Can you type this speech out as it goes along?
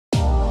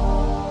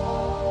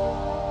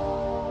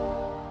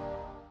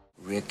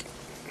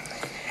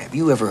Have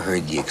you ever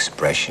heard the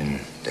expression,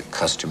 the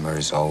customer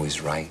is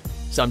always right?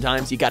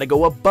 Sometimes you gotta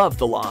go above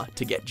the law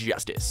to get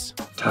justice.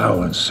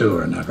 Tao and Sue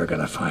are never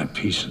gonna find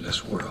peace in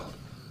this world,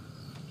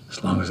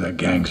 as long as that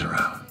gang's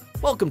around.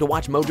 Welcome to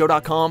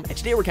WatchMojo.com, and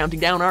today we're counting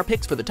down our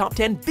picks for the top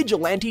 10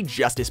 vigilante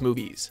justice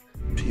movies.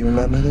 Do you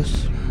remember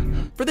this?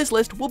 For this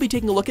list, we'll be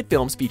taking a look at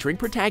films featuring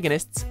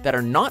protagonists that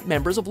are not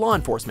members of law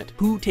enforcement,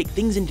 who take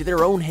things into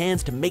their own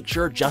hands to make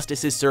sure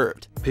justice is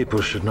served. People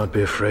should not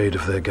be afraid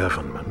of their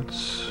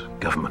governments.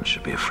 Governments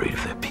should be afraid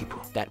of their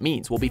people. That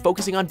means we'll be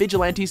focusing on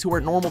vigilantes who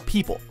are normal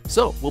people,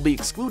 so we'll be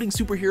excluding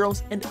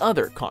superheroes and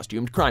other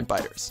costumed crime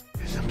fighters.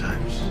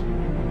 Sometimes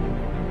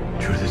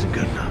truth isn't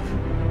good enough.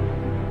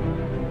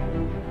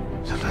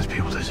 Sometimes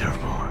people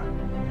deserve more.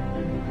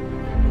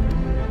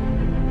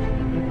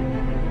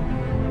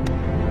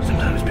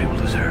 Sometimes people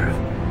deserve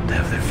to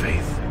have their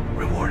faith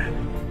rewarded.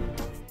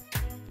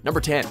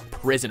 Number 10,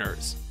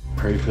 Prisoners.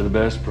 Pray for the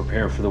best,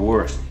 prepare for the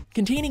worst.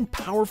 Containing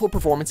powerful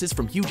performances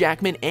from Hugh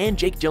Jackman and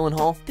Jake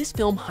Gyllenhaal, this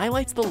film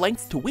highlights the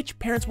lengths to which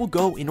parents will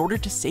go in order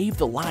to save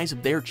the lives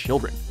of their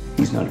children.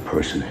 He's not a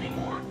person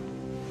anymore.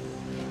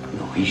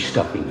 No, he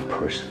stopped being a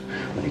person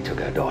when he took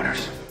our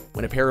daughters.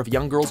 When a pair of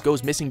young girls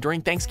goes missing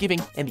during Thanksgiving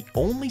and the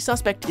only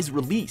suspect is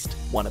released,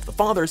 one of the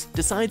fathers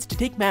decides to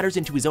take matters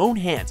into his own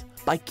hands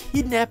by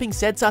kidnapping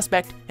said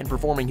suspect and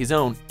performing his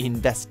own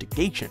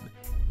investigation.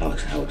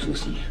 Alex,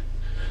 listen.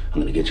 I'm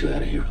gonna get you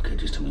out of here, okay?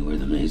 Just tell me where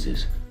the maze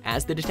is.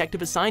 As the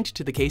detective assigned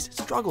to the case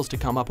struggles to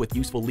come up with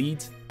useful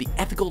leads, the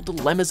ethical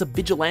dilemmas of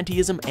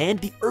vigilantism and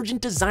the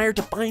urgent desire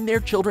to find their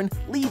children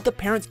lead the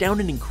parents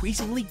down an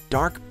increasingly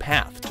dark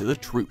path to the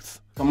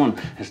truth. Someone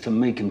has to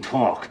make him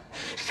talk.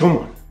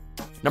 Someone.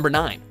 Number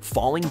 9,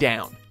 Falling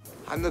Down.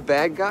 I'm the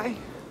bad guy?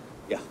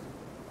 Yeah.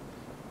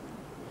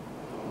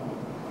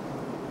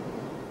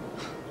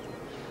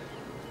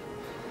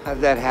 How'd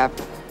that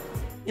happen?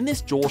 In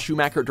this Joel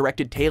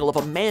Schumacher-directed tale of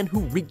a man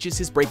who reaches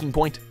his breaking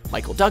point,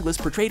 Michael Douglas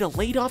portrayed a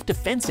laid-off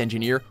defense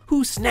engineer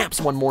who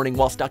snaps one morning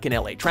while stuck in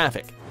LA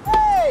traffic.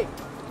 Hey!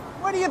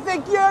 Where do you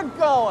think you're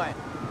going?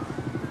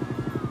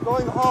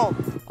 Going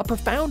home. A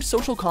profound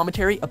social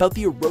commentary about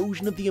the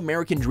erosion of the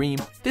American dream,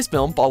 this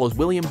film follows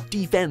William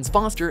D. Fens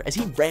Foster as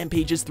he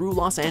rampages through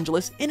Los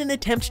Angeles in an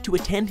attempt to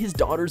attend his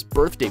daughter's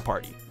birthday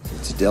party.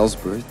 It's Adele's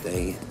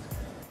birthday.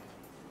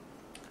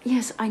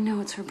 Yes, I know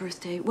it's her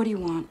birthday. What do you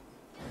want?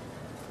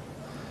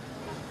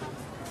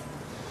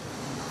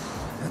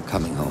 I'm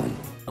coming home.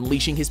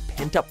 Unleashing his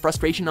pent-up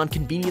frustration on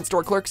convenience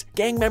store clerks,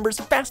 gang members,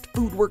 fast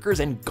food workers,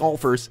 and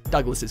golfers,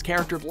 Douglas's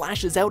character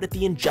lashes out at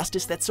the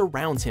injustice that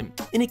surrounds him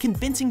in a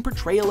convincing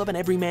portrayal of an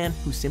everyman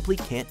who simply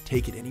can't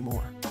take it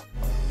anymore.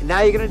 And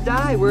now you're gonna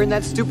die wearing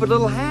that stupid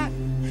little hat.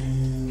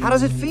 How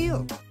does it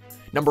feel?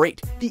 Number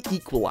 8, The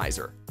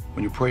Equalizer.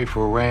 When you pray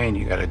for rain,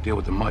 you gotta deal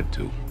with the mud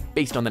too.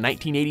 Based on the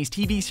 1980s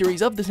TV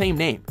series of the same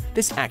name,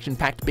 this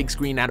action-packed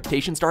big-screen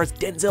adaptation stars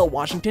Denzel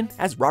Washington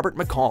as Robert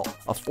McCall,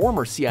 a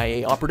former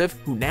CIA operative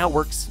who now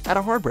works at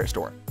a hardware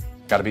store.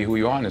 Gotta be who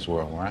you are in this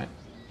world, right?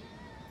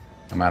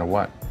 No matter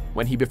what.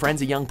 When he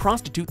befriends a young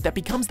prostitute that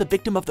becomes the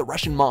victim of the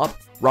Russian mob,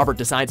 Robert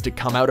decides to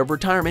come out of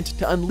retirement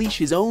to unleash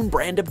his own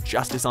brand of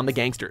justice on the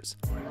gangsters.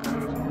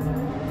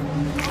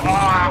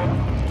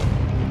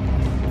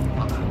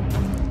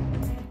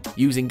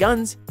 Using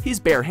guns, his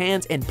bare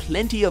hands, and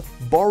plenty of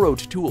borrowed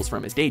tools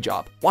from his day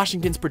job,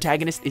 Washington's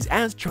protagonist is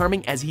as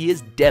charming as he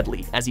is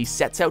deadly as he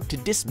sets out to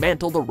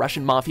dismantle the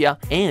Russian mafia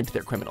and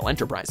their criminal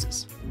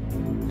enterprises.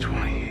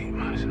 28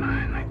 minus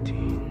 9,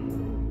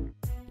 19.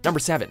 Number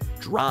 7,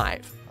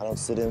 Drive. I don't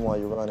sit in while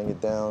you're running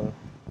it down.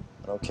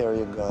 I don't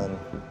carry a gun.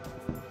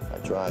 I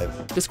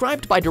drive.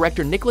 Described by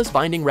director Nicholas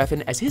Winding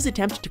Refn as his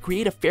attempt to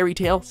create a fairy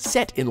tale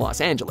set in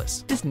Los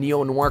Angeles, this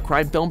neo-noir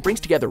crime film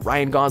brings together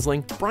Ryan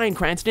Gosling, Bryan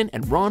Cranston,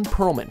 and Ron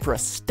Perlman for a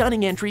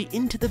stunning entry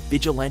into the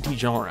vigilante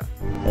genre.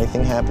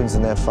 Anything happens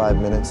in that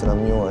 5 minutes and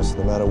I'm yours,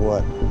 no matter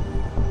what.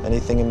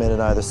 Anything a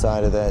minute either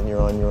side of that and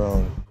you're on your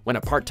own. When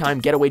a part-time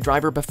getaway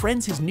driver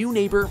befriends his new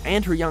neighbor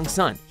and her young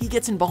son, he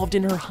gets involved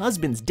in her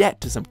husband's debt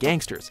to some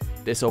gangsters.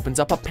 This opens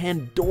up a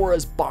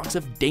Pandora's box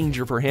of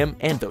danger for him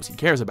and those he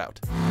cares about.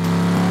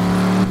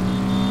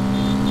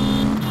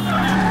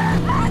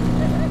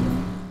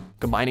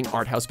 Combining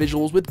art house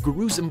visuals with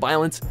gruesome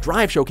violence,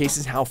 Drive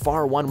showcases how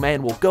far one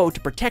man will go to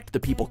protect the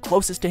people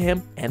closest to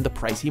him and the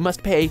price he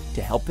must pay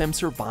to help them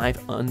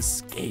survive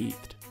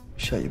unscathed.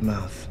 Shut your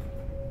mouth,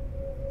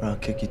 or I'll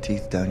kick your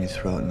teeth down your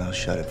throat and I'll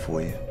shut it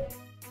for you.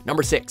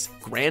 Number 6,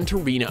 Gran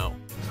Torino.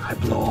 I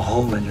blow a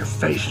hole in your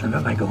face and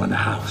then I go in the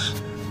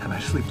house. And I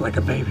sleep like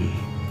a baby.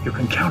 You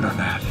can count on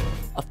that.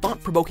 A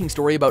thought-provoking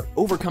story about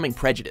overcoming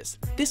prejudice,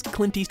 this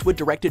Clint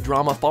Eastwood-directed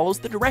drama follows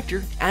the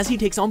director as he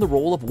takes on the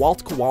role of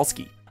Walt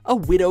Kowalski, a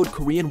widowed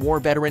Korean War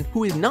veteran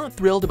who is not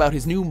thrilled about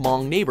his new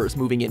Hmong neighbors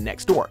moving in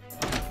next door.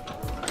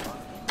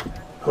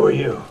 Who are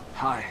you?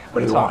 Hi. What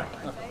do you want?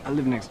 I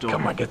live next door.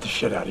 Come on, get the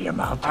shit out of your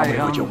mouth. Tell me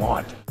what you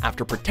want.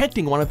 After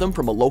protecting one of them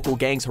from a local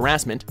gang's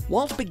harassment,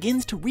 Walt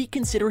begins to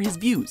reconsider his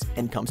views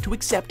and comes to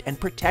accept and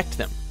protect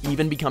them,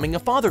 even becoming a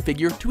father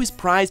figure to his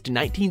prized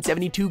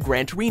 1972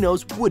 Gran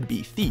Torino's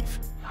would-be thief.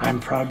 I'm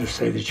proud to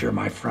say that you're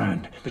my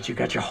friend, but you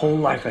got your whole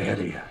life ahead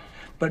of you.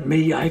 But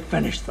me, I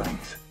finish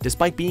things.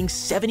 Despite being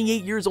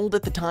 78 years old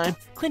at the time,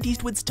 Clint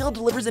Eastwood still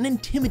delivers an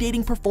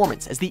intimidating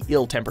performance as the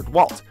ill-tempered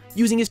Walt,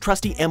 using his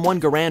trusty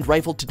M1 Garand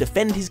rifle to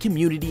defend his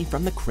community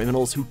from the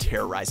criminals who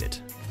terrorize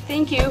it.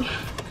 Thank you.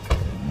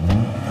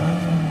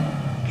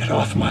 Get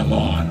off my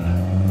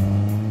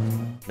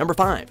lawn. Number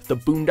 5, the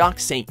Boondock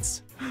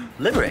Saints.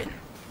 Liberating,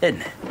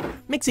 isn't it?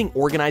 Mixing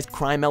organized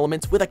crime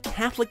elements with a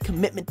Catholic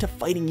commitment to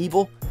fighting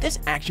evil, this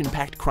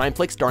action-packed crime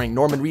flick starring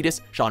Norman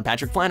Reedus, Sean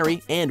Patrick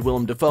Flannery, and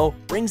Willem Dafoe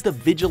brings the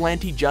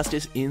vigilante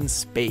justice in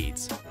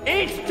spades.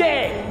 Each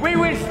day, we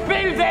will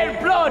spill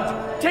their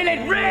blood till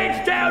it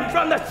rains down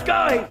from the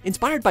sky!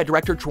 Inspired by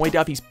director Troy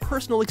Duffy's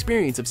personal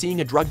experience of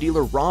seeing a drug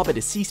dealer rob a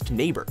deceased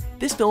neighbor,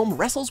 this film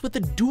wrestles with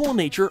the dual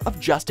nature of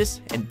justice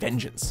and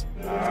vengeance.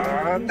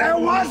 There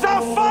was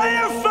a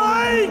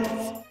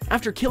firefight!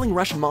 After killing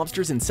Russian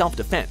mobsters in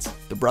self-defense,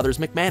 the brothers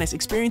McManus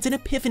experience an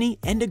epiphany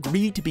and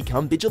agree to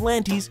become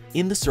vigilantes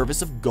in the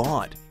service of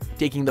God.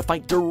 Taking the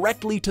fight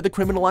directly to the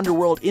criminal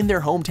underworld in their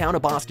hometown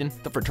of Boston,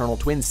 the fraternal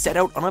twins set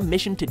out on a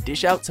mission to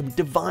dish out some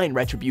divine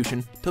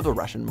retribution to the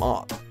Russian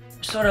mob.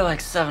 Sort of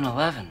like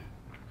 7-Eleven.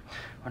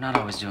 We're not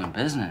always doing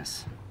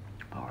business,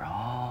 but we're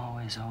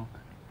always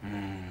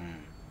open.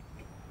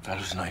 That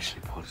was nicely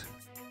put.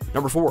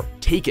 Number 4,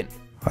 Taken.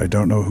 I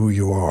don't know who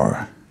you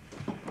are.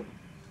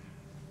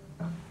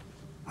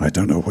 I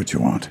don't know what you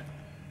want.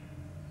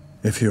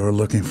 If you are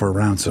looking for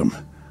ransom,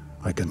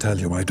 I can tell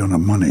you I don't have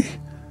money.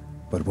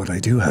 But what I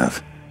do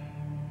have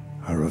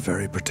are a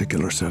very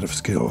particular set of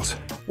skills.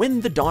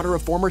 When the daughter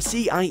of former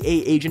CIA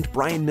agent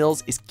Brian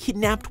Mills is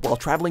kidnapped while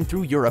traveling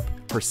through Europe,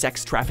 her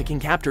sex trafficking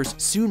captors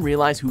soon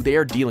realize who they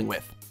are dealing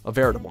with. A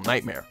veritable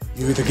nightmare.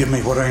 You either give me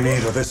what I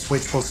need or this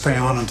switch will stay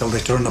on until they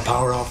turn the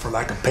power off for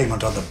lack of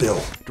payment on the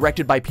bill.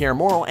 Directed by Pierre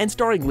Morel and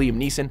starring Liam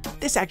Neeson,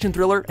 this action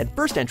thriller and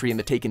first entry in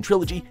the Taken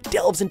trilogy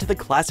delves into the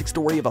classic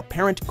story of a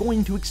parent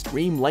going to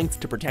extreme lengths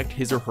to protect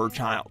his or her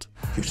child.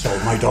 You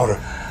sold my daughter.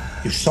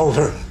 You sold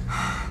her.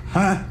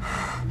 Huh?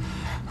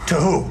 To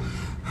who?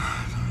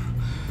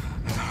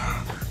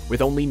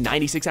 With only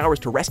 96 hours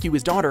to rescue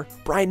his daughter,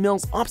 Brian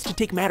Mills opts to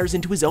take matters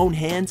into his own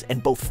hands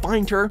and both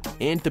find her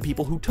and the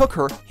people who took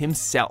her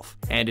himself.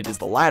 And it is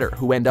the latter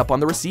who end up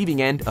on the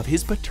receiving end of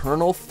his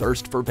paternal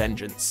thirst for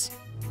vengeance.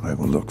 I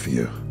will look for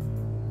you.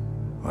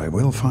 I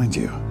will find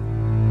you.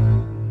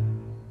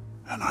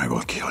 And I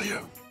will kill you.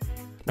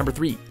 Number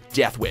 3,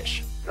 Death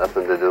Wish.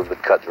 Nothing to do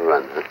but cut and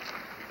run, huh?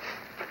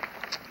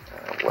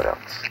 What else?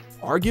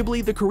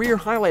 Arguably the career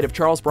highlight of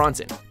Charles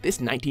Bronson, this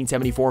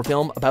 1974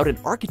 film about an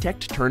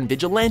architect turned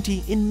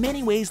vigilante in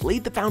many ways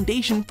laid the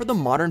foundation for the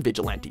modern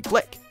vigilante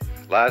flick.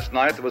 Last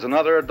night there was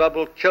another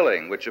double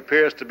killing, which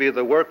appears to be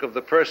the work of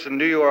the person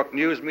New York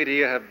news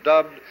media have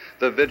dubbed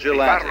the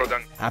Vigilante.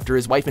 After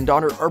his wife and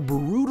daughter are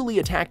brutally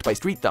attacked by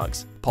street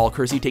thugs, Paul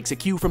Kersey takes a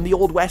cue from the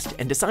Old West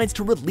and decides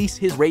to release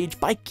his rage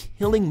by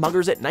killing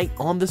muggers at night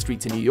on the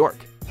streets of New York.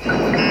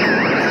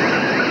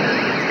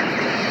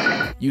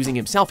 Using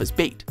himself as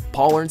bait,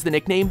 Paul earns the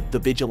nickname the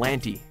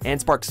Vigilante and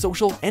sparks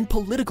social and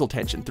political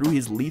tension through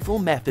his lethal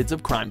methods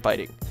of crime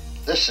fighting.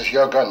 This is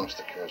your gun,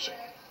 Mr. Kersey.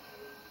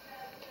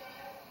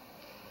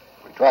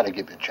 We tried to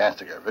give you a chance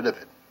to get rid of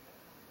it.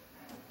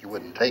 You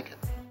wouldn't take it.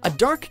 A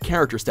dark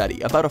character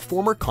study about a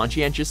former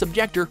conscientious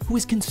objector who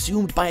is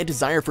consumed by a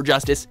desire for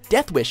justice,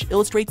 Death Wish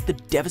illustrates the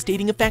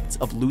devastating effects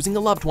of losing a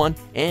loved one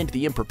and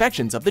the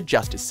imperfections of the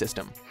justice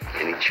system.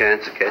 Any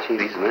chance of catching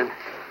these men?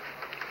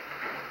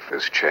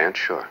 There's a chance,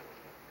 sure.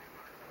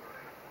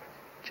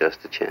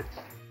 Just a chance.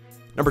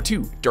 Number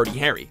 2, Dirty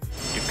Harry.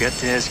 You've got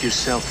to ask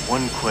yourself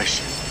one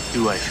question.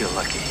 Do I feel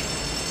lucky?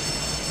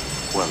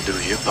 Well,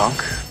 do you, punk?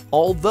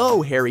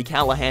 Although Harry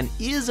Callahan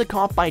is a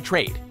cop by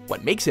trade,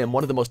 what makes him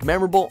one of the most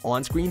memorable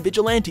on-screen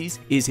vigilantes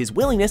is his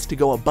willingness to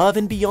go above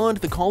and beyond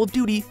the call of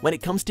duty when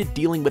it comes to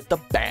dealing with the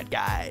bad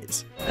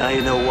guys. Now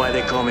you know why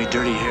they call me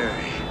Dirty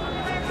Harry.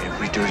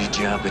 Every dirty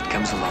job that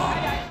comes along.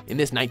 In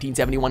this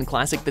 1971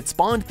 classic that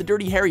spawned the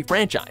Dirty Harry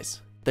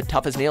franchise, the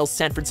tough-as-nails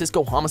San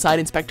Francisco homicide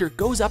inspector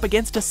goes up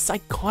against a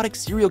psychotic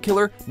serial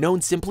killer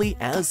known simply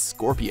as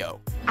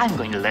Scorpio. I'm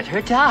going to let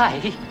her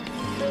die.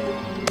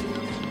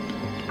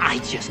 I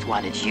just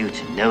wanted you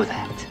to know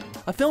that.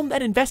 A film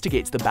that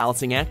investigates the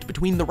balancing act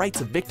between the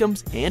rights of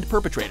victims and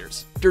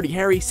perpetrators. Dirty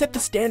Harry set the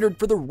standard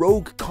for the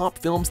rogue cop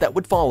films that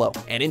would follow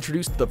and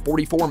introduced the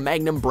 .44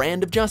 Magnum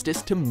brand of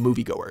justice to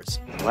moviegoers.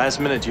 Last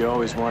minute, you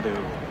always want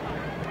to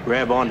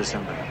grab onto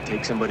somebody,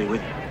 take somebody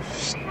with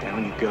you.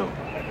 Down you go.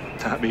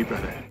 Not me,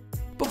 brother.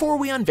 Before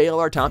we unveil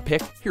our top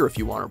pick, here are a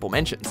few honorable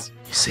mentions.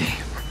 You see,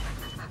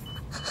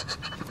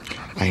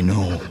 I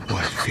know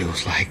what it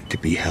feels like to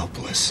be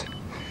helpless.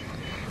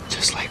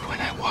 Just like when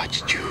I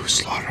watched you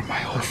slaughter my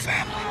whole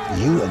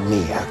family. You and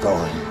me are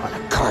going on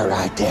a car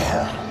ride to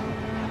hell.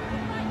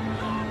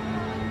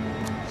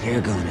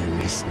 You're gonna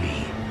miss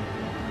me.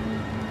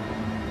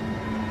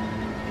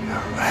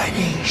 You're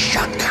riding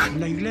shotgun.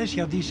 La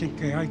iglesia dice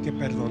que hay que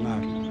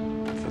perdonar.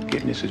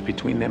 Forgiveness is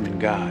between them and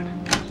God.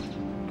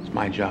 It's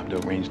my job to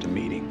arrange the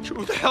meeting.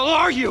 Who the hell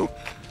are you?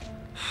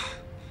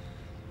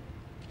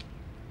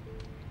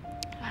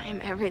 I'm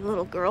every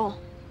little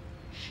girl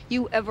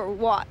you ever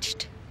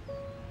watched,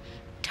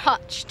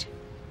 touched,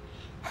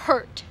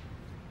 hurt,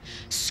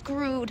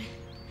 screwed,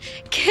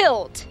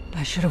 killed.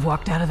 I should have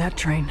walked out of that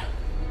train.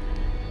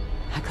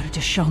 I could have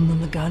just shown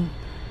them the gun.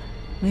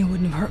 They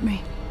wouldn't have hurt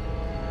me.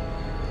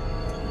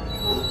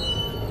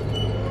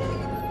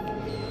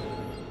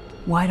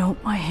 Why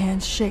don't my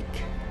hands shake?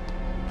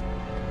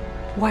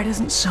 Why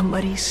doesn't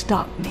somebody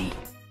stop me?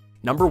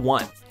 Number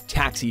 1.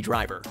 Taxi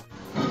Driver.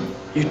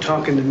 You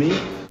talking to me?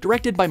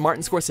 Directed by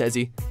Martin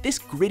Scorsese, this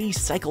gritty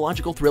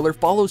psychological thriller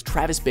follows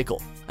Travis Bickle,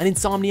 an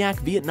insomniac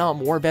Vietnam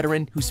War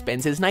veteran who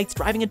spends his nights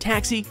driving a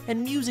taxi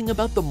and musing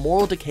about the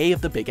moral decay of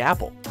the Big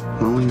Apple.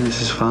 Loneliness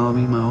has followed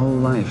me my whole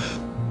life,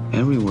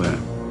 everywhere.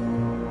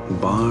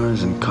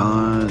 Bars and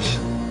cars,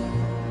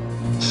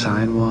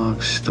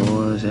 sidewalks,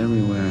 stores,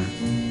 everywhere.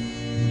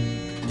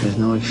 There's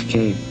no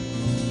escape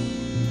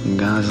from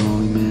God's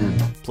lonely man.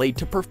 Played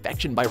to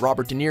perfection by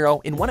Robert De Niro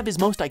in one of his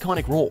most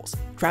iconic roles,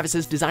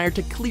 Travis's desire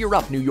to clear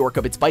up New York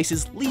of its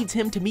vices leads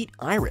him to meet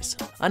Iris,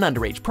 an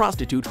underage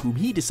prostitute whom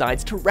he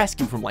decides to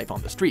rescue from life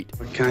on the street.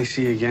 Can I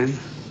see you again?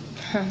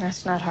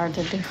 That's not hard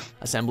to do.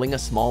 Assembling a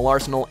small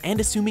arsenal and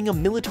assuming a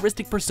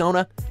militaristic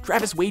persona,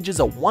 Travis wages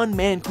a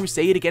one-man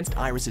crusade against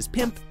Iris's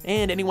pimp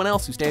and anyone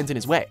else who stands in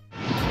his way.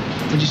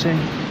 What'd you say?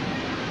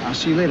 I'll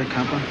see you later,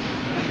 copper.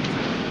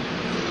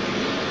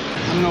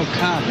 I'm no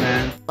cop,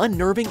 man.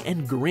 Unnerving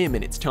and grim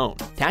in its tone,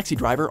 Taxi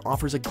Driver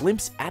offers a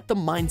glimpse at the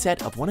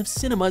mindset of one of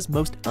cinema's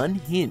most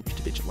unhinged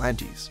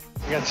vigilantes.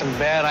 I got some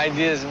bad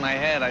ideas in my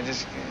head,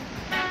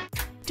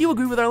 Do you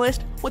agree with our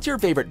list? What's your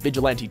favorite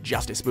vigilante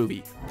justice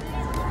movie?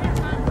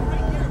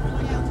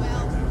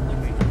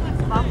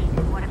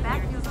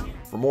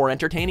 For more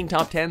entertaining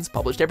top 10s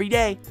published every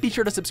day, be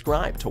sure to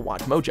subscribe to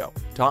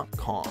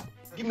WatchMojo.com.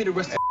 Give me the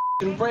rest of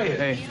the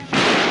bread.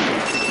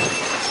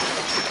 Hey.